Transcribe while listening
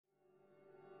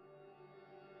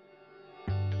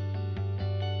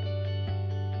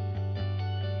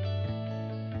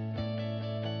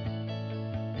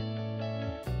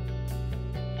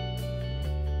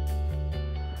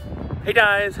Hey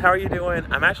guys, how are you doing?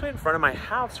 I'm actually in front of my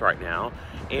house right now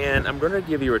and I'm going to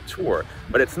give you a tour,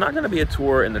 but it's not going to be a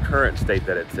tour in the current state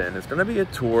that it's in. It's going to be a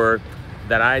tour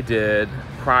that I did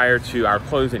prior to our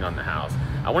closing on the house.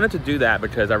 I wanted to do that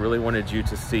because I really wanted you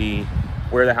to see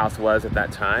where the house was at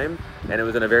that time, and it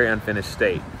was in a very unfinished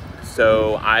state.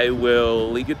 So I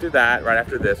will lead you through that right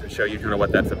after this and show you kind of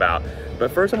what that's about. But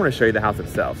first I want to show you the house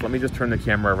itself. So let me just turn the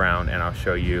camera around and I'll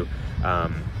show you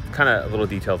kind of little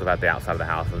details about the outside of the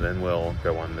house, and then we'll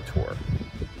go on the tour.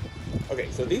 Okay,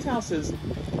 so these houses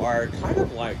are kind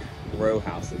of like row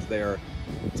houses. They're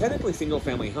technically single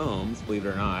family homes, believe it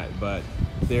or not, but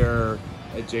they're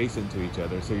adjacent to each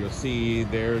other. So you'll see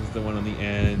there's the one on the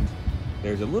end.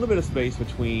 There's a little bit of space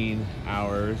between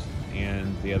ours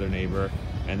and the other neighbor,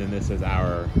 and then this is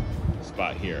our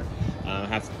spot here.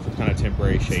 Has some kind of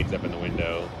temporary shades up in the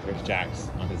window. There's Jack's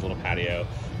on his little patio.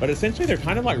 But essentially they're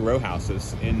kind of like row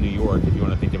houses in New York, if you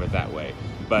want to think of it that way.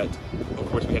 But of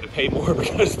course we had to pay more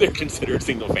because they're considered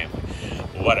single family.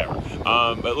 Whatever.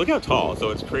 But look how tall.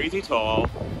 So it's crazy tall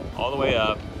all the way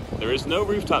up. There is no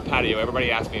rooftop patio.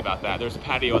 Everybody asked me about that. There's a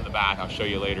patio at the back, I'll show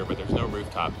you later, but there's no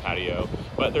rooftop patio.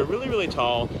 But they're really, really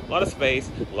tall, a lot of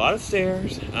space, a lot of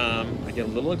stairs. I get a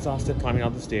little exhausted climbing all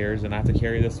the stairs, and I have to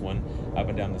carry this one up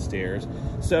and down the stairs.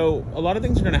 So a lot of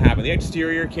things are gonna happen. The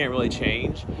exterior can't really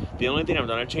change. The only thing I'm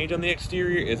gonna change on the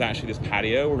exterior is actually this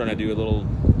patio. We're gonna do a little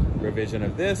revision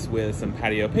of this with some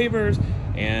patio pavers,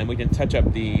 and we can touch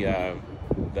up the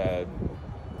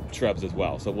shrubs as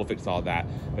well, so we'll fix all that.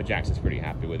 But Jackson's pretty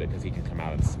happy with it because he can come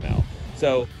out and smell.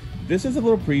 So this is a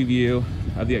little preview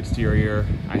of the exterior.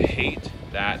 I hate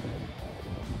that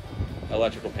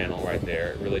electrical panel right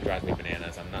there. It really drives me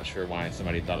bananas. I'm not sure why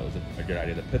somebody thought it was a good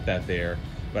idea to put that there,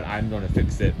 but I'm going to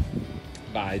fix it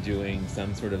by doing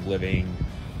some sort of living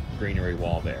greenery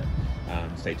wall there.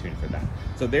 Stay tuned for that.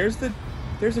 So there's the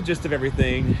gist of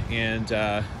everything, and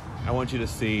I want you to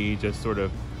see just sort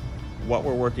of what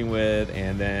we're working with,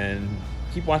 and then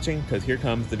keep watching because here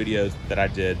comes the videos that I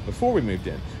did before we moved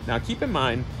in. Now keep in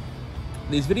mind,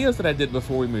 these videos that I did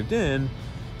before we moved in,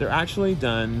 they're actually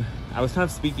done, I was kind of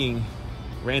speaking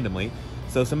randomly,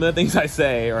 so some of the things I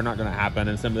say are not going to happen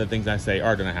and some of the things I say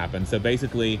are going to happen. So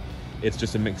basically it's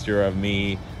just a mixture of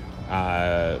me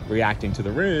reacting to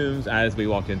the rooms as we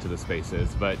walk into the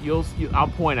spaces, but I'll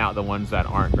point out the ones that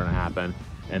aren't going to happen,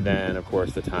 and then of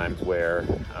course the times where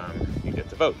you get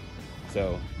to vote.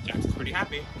 So Jax is pretty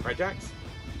happy, right Jax?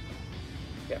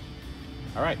 Yeah.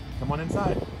 All right, come on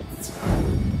inside.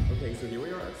 Okay, so here we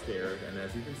are upstairs, and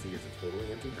as you can see, it's a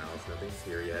totally empty house. Nothing's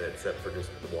here yet, except for just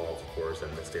the walls, of course,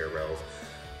 and the stair rails.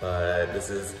 But this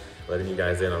is letting you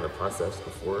guys in on the process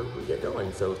before we get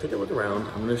going. So take a look around.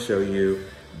 I'm gonna show you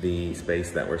the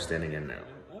space that we're standing in now.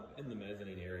 I'm up in the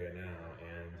mezzanine area now,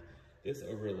 and this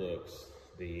overlooks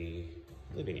the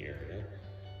living area.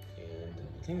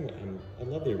 And I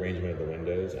love the arrangement of the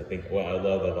windows. I think, well, I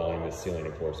love the volume of the ceiling,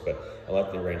 of course, but I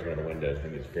like the arrangement of the windows. I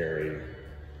think it's very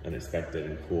unexpected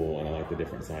and cool, and I like the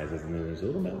different sizes. And then there's a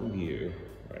little mountain view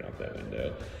right out that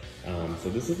window. So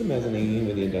this is the mezzanine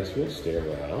with the industrial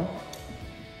stairwell.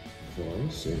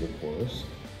 Flooring soon, of course.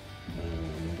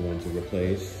 I'm going to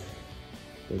replace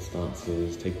those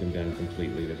sconces, take them down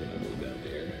completely. There's another one down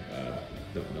there.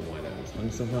 Don't know why that was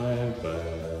hung so high, but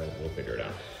we'll figure it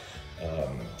out.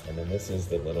 And then this is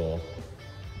the little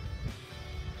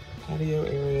patio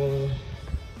area.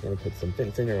 I'm gonna put some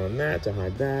fencing around that to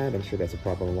hide that. I'm sure that's a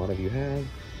problem a lot of you have.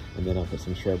 And then I'll put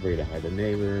some shrubbery to hide the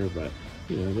neighbor, but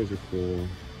you know, there's a cool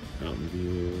mountain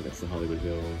view. That's the Hollywood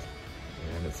Hills.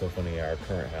 And it's so funny, our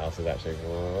current house is actually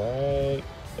right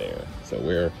there. So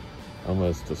we're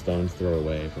almost a stone's throw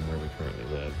away from where we currently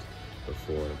lived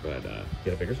before, but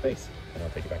get a bigger space, and I'll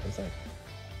take you back inside.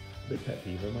 Big pet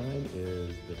peeve of mine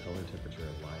is the color temperature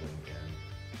of lighting, and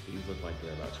these look like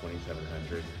they're about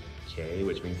 2700 K,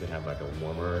 which means they have like a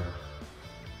warmer,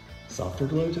 softer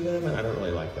glow to them, and I don't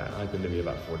really like that. I like them to be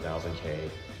about 4000 K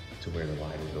to where the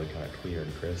light is really kind of clear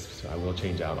and crisp. So I will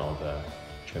change out all the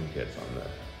trim kits on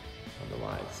the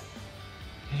lights.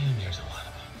 And there's a lot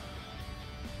of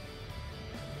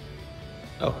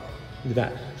them. Oh, look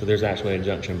at that. So there's actually a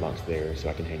junction box there, so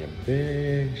I can hang a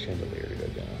big chandelier to go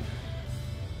down.